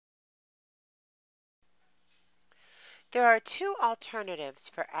There are two alternatives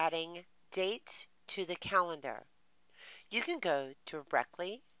for adding dates to the calendar. You can go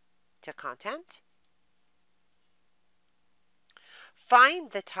directly to Content,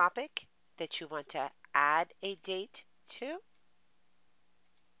 find the topic that you want to add a date to,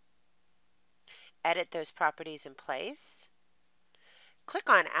 edit those properties in place, click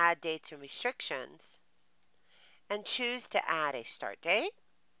on Add Dates and Restrictions, and choose to add a start date,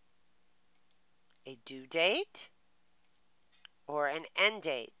 a due date, or an end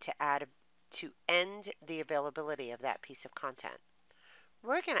date to end the availability of that piece of content.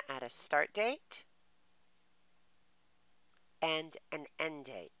 We're going to add a start date and an end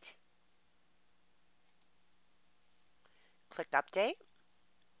date. Click Update.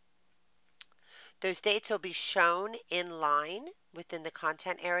 Those dates will be shown in line within the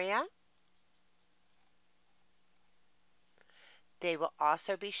content area. They will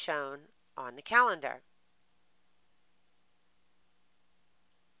also be shown on the calendar.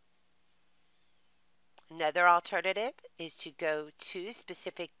 Another alternative is to go to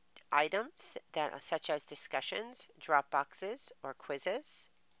specific items such as discussions, drop boxes, or quizzes.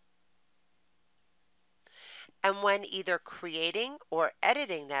 And when either creating or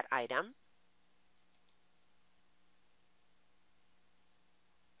editing that item,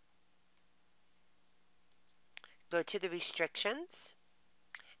 go to the restrictions,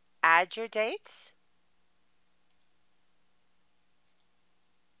 add your dates,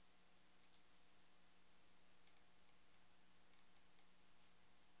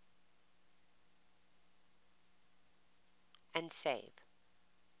 and save.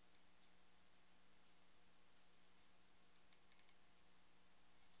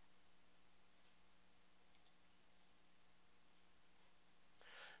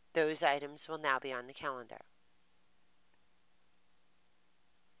 Those items will now be on the calendar.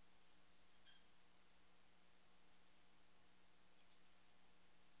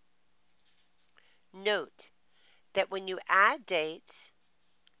 Note that when you add dates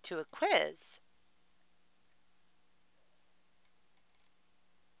to a quiz,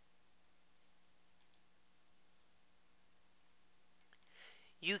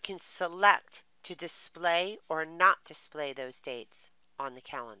 you can select to display or not display those dates on the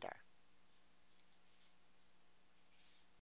calendar.